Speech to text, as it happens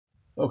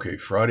Okay,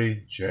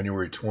 Friday,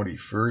 January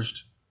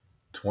 21st,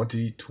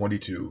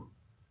 2022.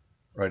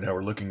 Right now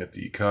we're looking at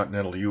the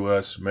continental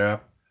U.S.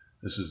 map.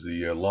 This is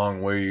the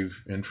long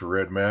wave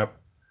infrared map.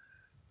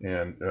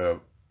 And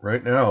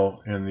right now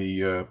in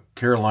the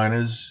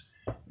Carolinas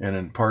and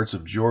in parts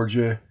of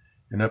Georgia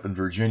and up in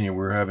Virginia,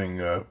 we're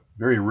having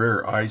very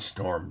rare ice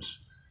storms.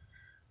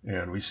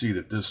 And we see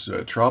that this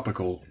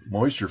tropical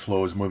moisture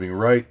flow is moving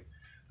right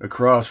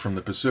across from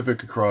the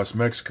Pacific, across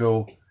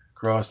Mexico,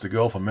 across the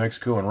Gulf of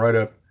Mexico, and right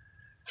up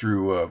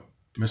through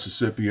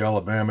Mississippi,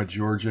 Alabama,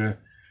 Georgia,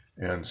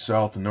 and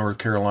south and North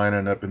Carolina,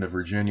 and up into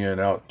Virginia and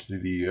out to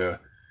the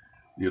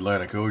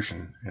Atlantic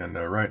Ocean. And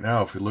right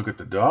now, if we look at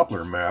the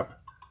Doppler map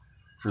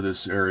for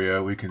this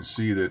area, we can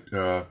see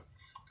that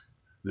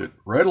that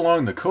right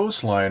along the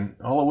coastline,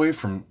 all the way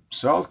from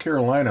South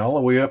Carolina, all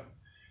the way up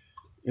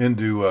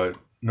into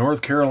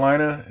North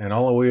Carolina, and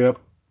all the way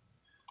up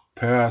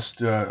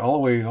past, all the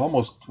way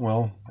almost,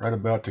 well, right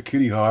about to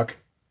Kitty Hawk,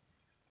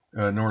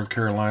 North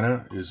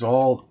Carolina, is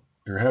all,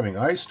 they're having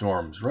ice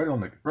storms right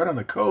on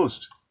the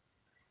coast.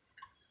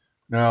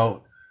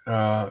 Now,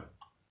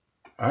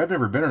 I've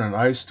never been in an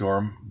ice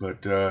storm,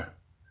 but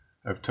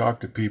I've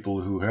talked to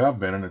people who have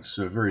been, and it's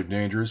very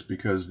dangerous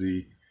because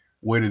the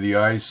weight of the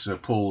ice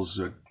pulls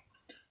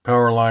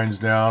power lines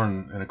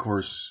down, and of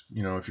course,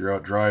 you know, if you're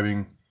out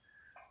driving,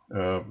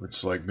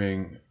 it's like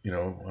being, you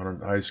know, on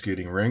an ice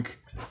skating rink.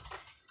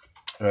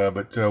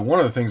 But one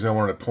of the things I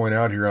wanted to point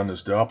out here on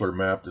this Doppler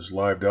map, this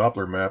live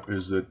Doppler map,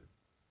 is that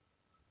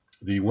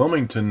the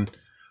Wilmington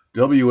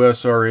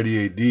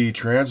WSR88D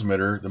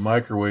transmitter, the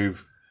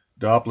microwave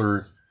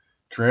Doppler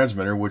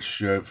transmitter,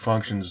 which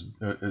functions,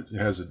 it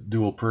has a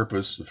dual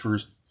purpose. The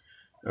first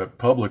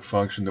public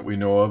function that we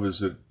know of is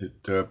that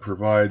it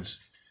provides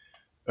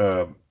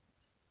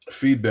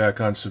feedback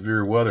on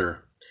severe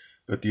weather.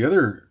 But the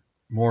other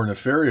more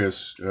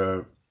nefarious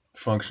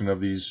function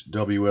of these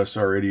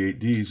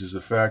WSR88Ds is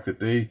the fact that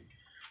they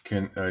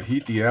can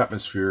heat the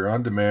atmosphere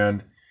on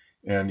demand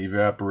and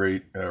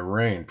evaporate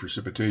rain,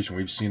 precipitation.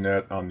 We've seen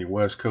that on the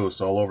West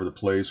Coast all over the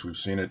place. We've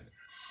seen it.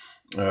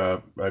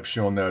 I've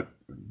shown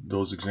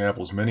those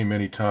examples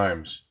many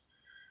times.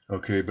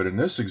 Okay, but in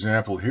this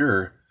example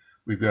here,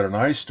 we've got an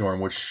ice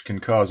storm which can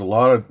cause a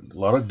lot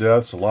of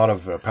deaths, a lot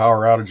of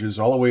power outages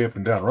all the way up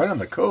and down, right on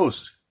the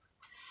coast.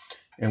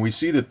 And we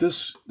see that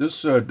this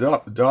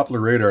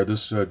Doppler radar,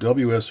 this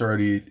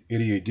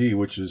WSR88D,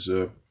 which is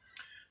the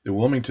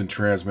Wilmington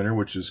transmitter,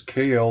 which is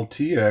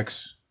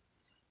KLTX,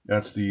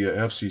 that's the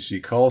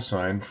FCC call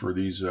sign for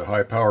these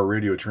high power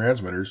radio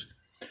transmitters,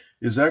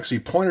 is actually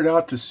pointed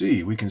out to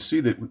sea. We can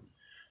see that,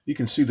 you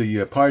can see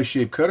the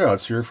pie-shaped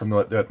cutouts here from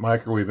that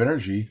microwave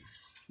energy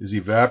is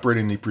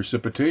evaporating the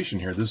precipitation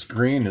here. This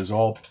green is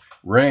all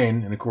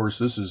rain, and of course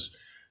this is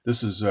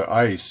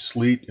ice,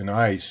 sleet and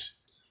ice.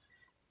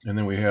 And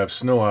then we have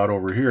snow out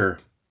over here.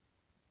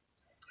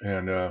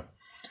 And if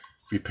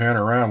we pan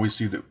around, we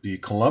see that the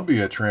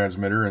Columbia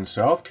transmitter in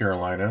South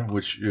Carolina,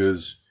 which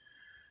is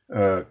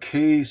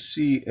KCAE,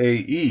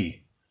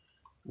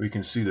 we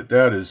can see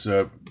that is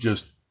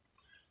just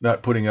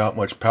not putting out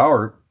much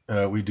power.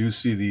 We do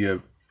see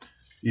the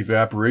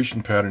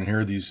evaporation pattern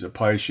here, these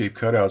pie-shaped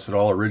cutouts that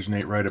all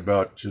originate right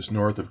about just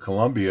north of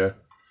Columbia.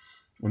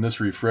 When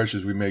this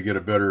refreshes, we may get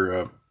a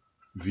better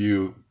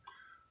view.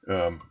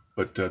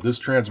 But this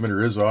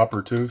transmitter is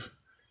operative,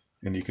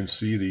 and you can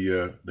see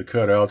the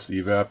cutouts, the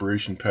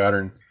evaporation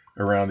pattern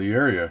around the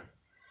area.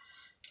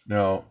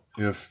 Now,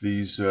 if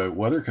these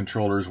weather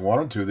controllers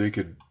wanted to, they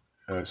could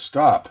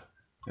stop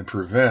and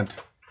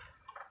prevent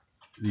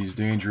these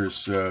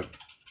dangerous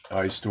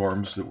ice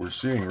storms that we're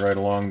seeing right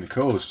along the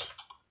coast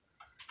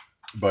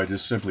by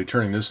just simply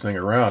turning this thing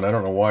around. I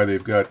don't know why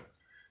they've got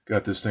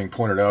this thing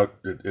pointed out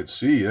at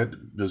sea.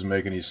 That doesn't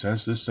make any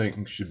sense. This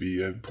thing should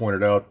be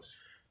pointed out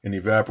and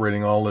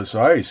evaporating all this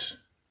ice.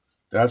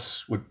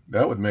 That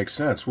would make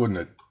sense, wouldn't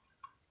it?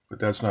 But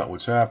that's not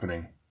what's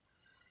happening.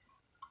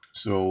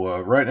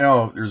 So right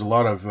now there's a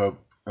lot of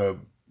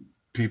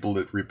people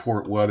that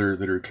report weather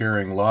that are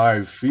carrying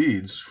live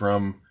feeds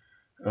from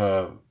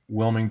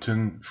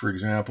Wilmington, for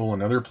example,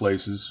 and other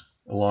places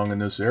along in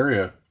this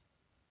area.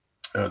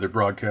 They're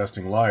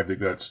broadcasting live. They've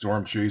got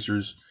storm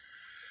chasers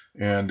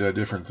and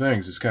different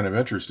things. It's kind of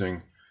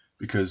interesting,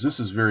 because this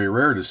is very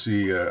rare to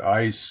see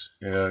ice,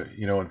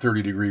 you know, in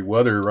 30-degree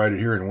weather right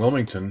here in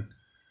Wilmington,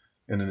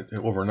 and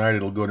overnight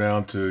it'll go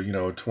down to, you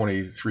know,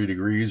 23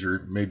 degrees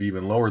or maybe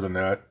even lower than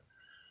that.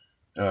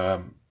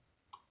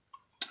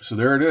 So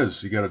there it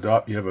is. You have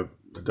a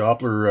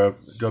Doppler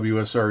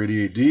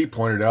WSR88D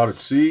pointed out at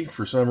sea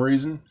for some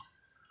reason.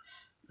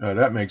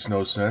 That makes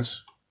no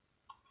sense.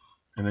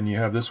 And then you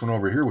have this one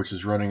over here, which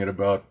is running at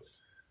about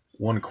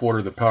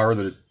 1/4 the power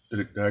that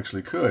it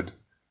actually could.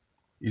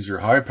 These are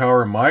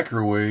high-power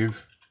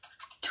microwave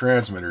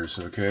transmitters,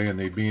 okay, and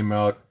they beam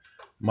out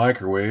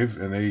microwave,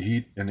 and they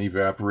heat and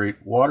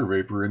evaporate water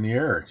vapor in the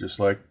air, just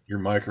like your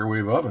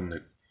microwave oven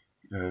that,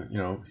 you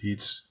know,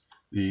 heats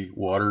the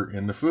water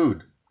in the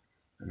food,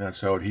 and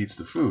that's how it heats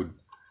the food.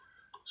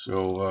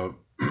 So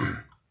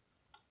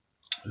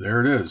there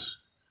it is.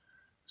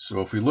 So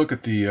if we look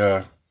at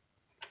the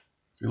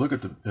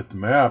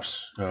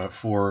maps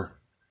for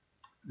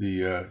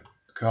the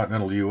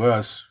continental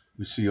U.S.,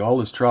 we see all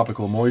this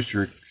tropical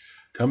moisture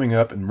coming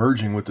up and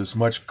merging with this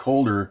much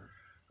colder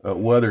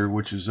weather,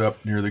 which is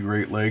up near the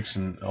Great Lakes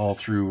and all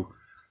through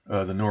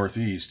the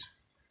Northeast.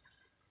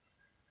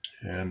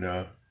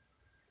 And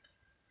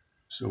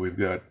so we've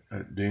got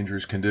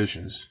dangerous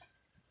conditions.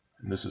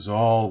 And this is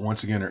all,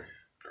 once again,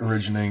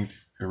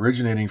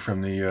 originating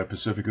from the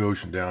Pacific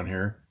Ocean down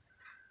here.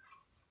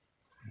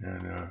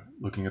 And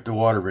looking at the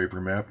water vapor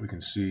map, we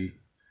can see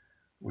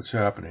what's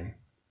happening.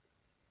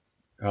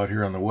 Out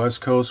here on the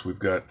west coast,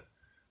 we've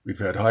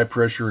had high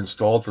pressure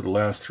installed for the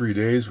last 3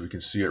 days. We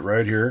can see it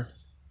right here.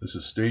 This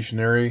is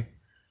stationary,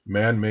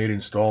 man-made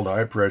installed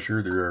high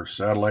pressure. There are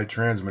satellite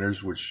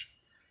transmitters which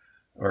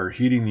are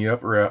heating the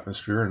upper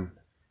atmosphere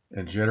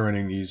and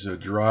generating these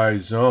dry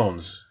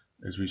zones,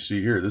 as we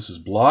see here. This is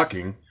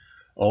blocking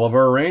all of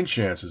our rain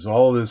chances.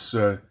 All this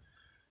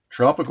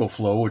tropical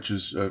flow, which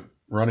is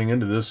running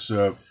into this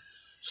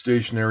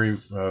stationary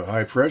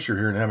high pressure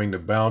here and having to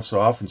bounce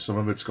off, and some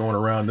of it's going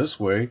around this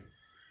way,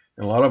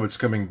 and a lot of it's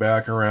coming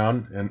back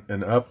around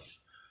and up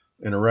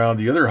and around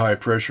the other high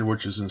pressure,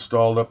 which is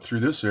installed up through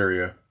this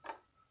area.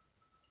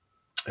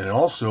 And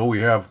also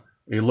we have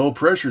a low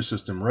pressure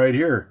system right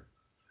here,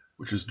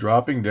 which is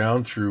dropping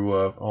down through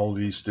all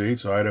these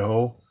states,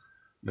 Idaho,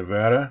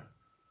 Nevada.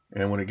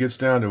 And when it gets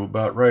down to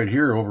about right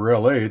here over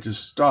LA, it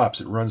just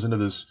stops. It runs into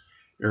this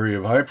area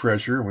of high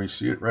pressure, and we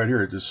see it right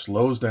here. It just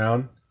slows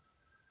down.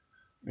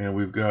 And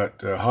we've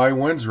got high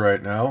winds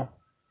right now.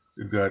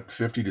 We've got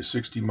 50 to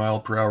 60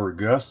 mile per hour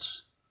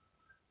gusts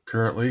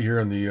currently here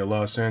in the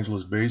Los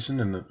Angeles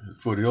Basin and the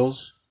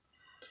foothills.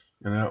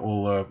 And that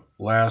will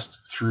last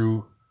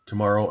through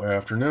tomorrow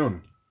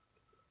afternoon.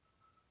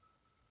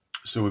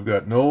 So we've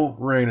got no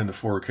rain in the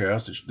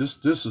forecast.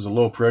 This is a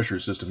low pressure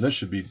system. This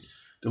should be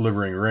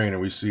delivering rain,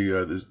 and we see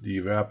the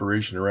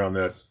evaporation around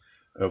that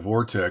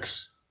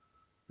vortex,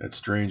 that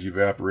strange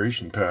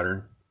evaporation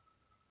pattern.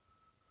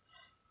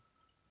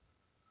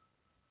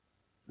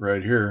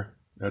 Right here,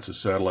 that's a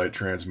satellite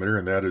transmitter,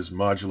 and that is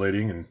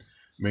modulating and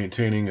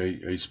maintaining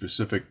a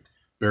specific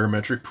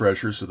barometric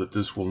pressure so that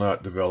this will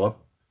not develop.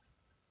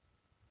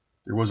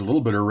 There was a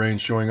little bit of rain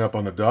showing up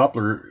on the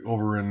Doppler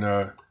over in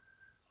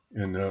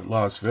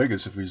Las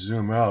Vegas. If we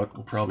zoom out,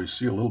 we'll probably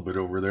see a little bit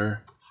over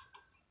there.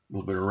 A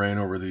little bit of rain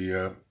over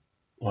the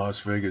Las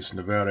Vegas,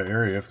 Nevada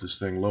area if this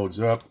thing loads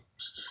up.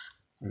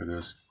 Look at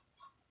this.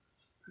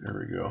 There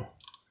we go.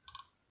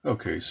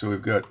 Okay, so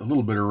we've got a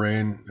little bit of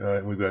rain.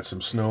 We've got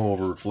some snow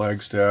over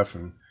Flagstaff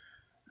and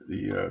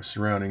the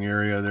surrounding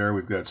area there.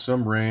 We've got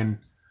some rain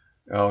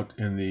out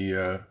in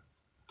the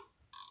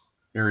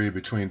area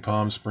between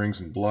Palm Springs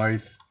and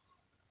Blythe.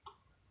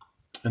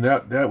 And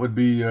that would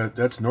be,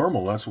 that's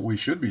normal. That's what we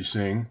should be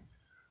seeing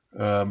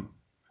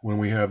when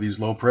we have these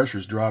low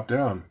pressures drop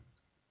down.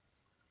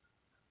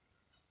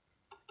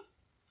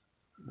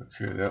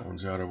 Okay, that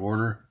one's out of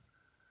order.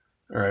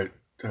 All right,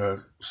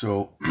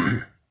 so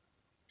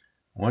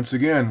once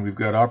again, we've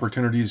got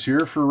opportunities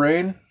here for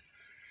rain.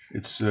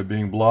 It's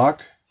being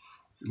blocked.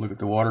 If you look at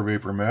the water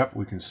vapor map,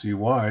 we can see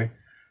why.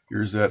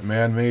 Here's that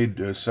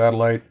man-made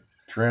satellite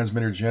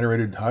transmitter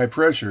generated high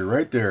pressure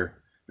right there.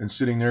 Been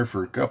sitting there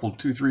for a couple,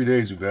 2-3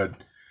 days. We've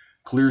had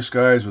clear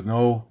skies with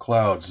no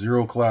clouds,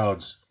 0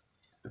 clouds.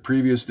 The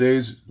previous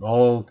days,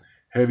 all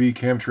heavy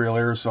chemtrail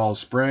aerosol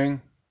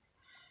spraying.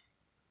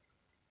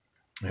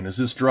 And as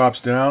this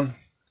drops down,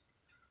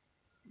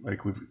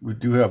 like we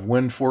do have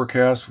wind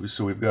forecasts,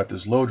 so we've got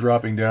this low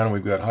dropping down, and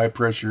we've got high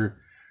pressure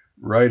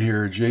right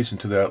here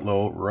adjacent to that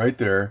low right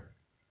there.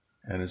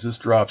 And as this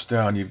drops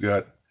down, you've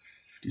got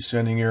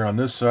descending air on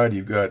this side,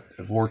 you've got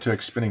a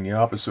vortex spinning the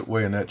opposite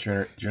way, and that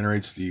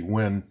generates the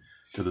wind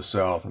to the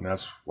south. And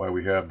that's why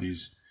we have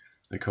these,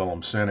 they call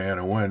them Santa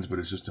Ana winds, but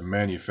it's just a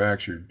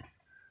manufactured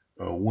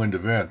wind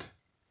event.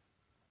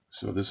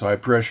 So this high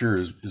pressure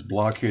is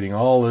blockading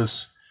all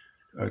this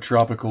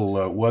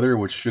tropical weather,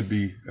 which should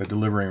be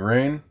delivering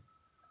rain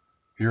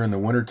here in the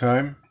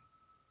wintertime.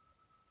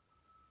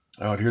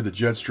 Out here, the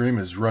jet stream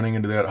is running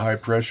into that high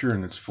pressure,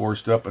 and it's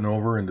forced up and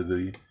over into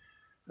the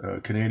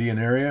Canadian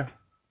area.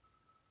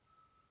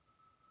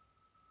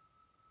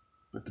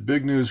 But the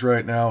big news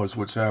right now is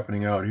what's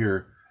happening out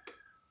here,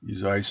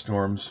 these ice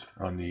storms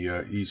on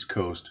the East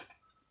Coast.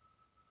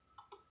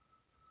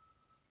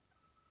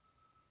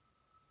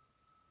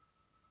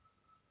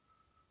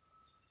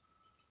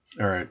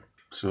 All right,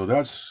 so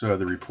that's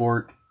the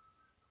report.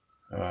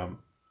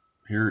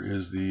 Here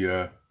is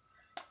the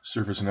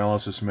surface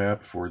analysis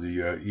map for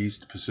the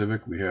East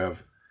Pacific. We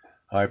have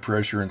high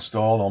pressure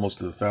installed, almost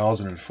to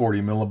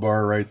 1,040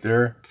 millibar right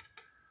there.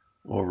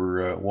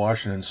 Over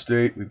Washington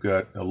State, we've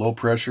got a low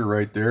pressure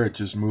right there. It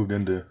just moved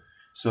into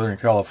Southern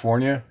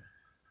California,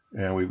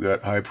 and we've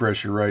got high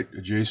pressure right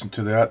adjacent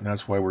to that, and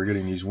that's why we're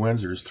getting these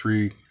winds. There's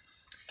three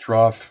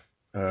troughs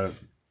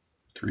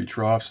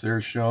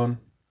there shown,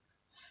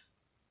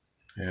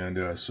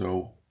 and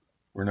so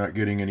we're not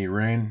getting any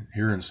rain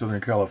here in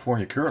Southern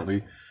California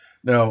currently.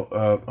 Now,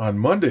 on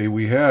Monday,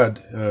 we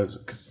had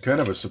kind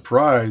of a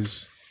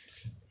surprise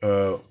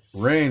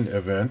rain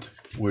event,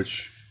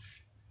 which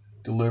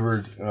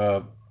delivered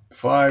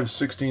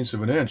 5/16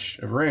 of an inch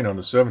of rain on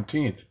the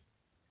 17th.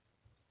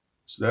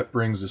 So that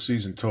brings the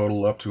season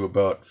total up to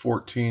about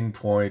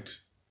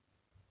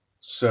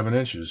 14.7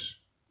 inches.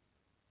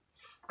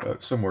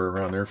 Somewhere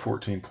around there,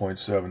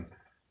 14.7.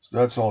 So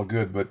that's all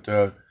good, but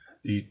the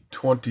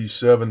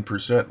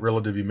 27%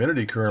 relative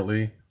humidity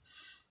currently,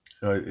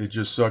 it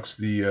just sucks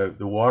the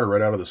water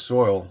right out of the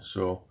soil,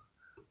 so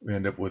we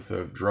end up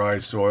with dry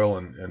soil,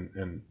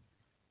 and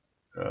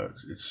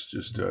it's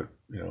just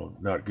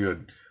not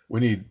good. We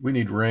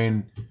need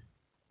rain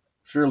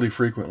fairly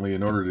frequently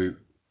in order to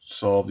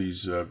solve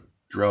these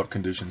drought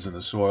conditions in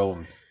the soil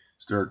and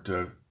start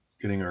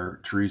getting our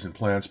trees and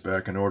plants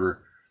back in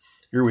order.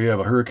 Here we have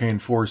a Hurricane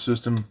 4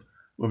 system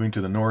moving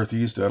to the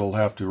northeast. That'll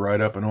have to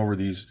ride up and over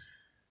these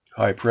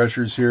high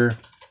pressures here.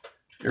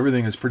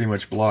 Everything is pretty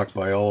much blocked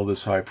by all of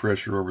this high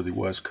pressure over the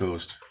west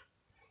coast.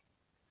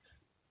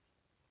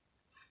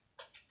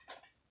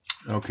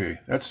 Okay,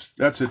 that's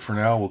it for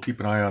now. We'll keep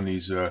an eye on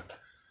these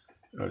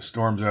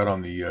storms out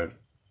on the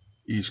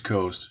east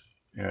coast,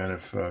 and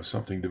if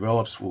something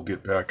develops, we'll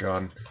get back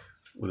on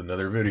with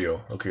another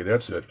video. Okay,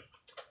 that's it.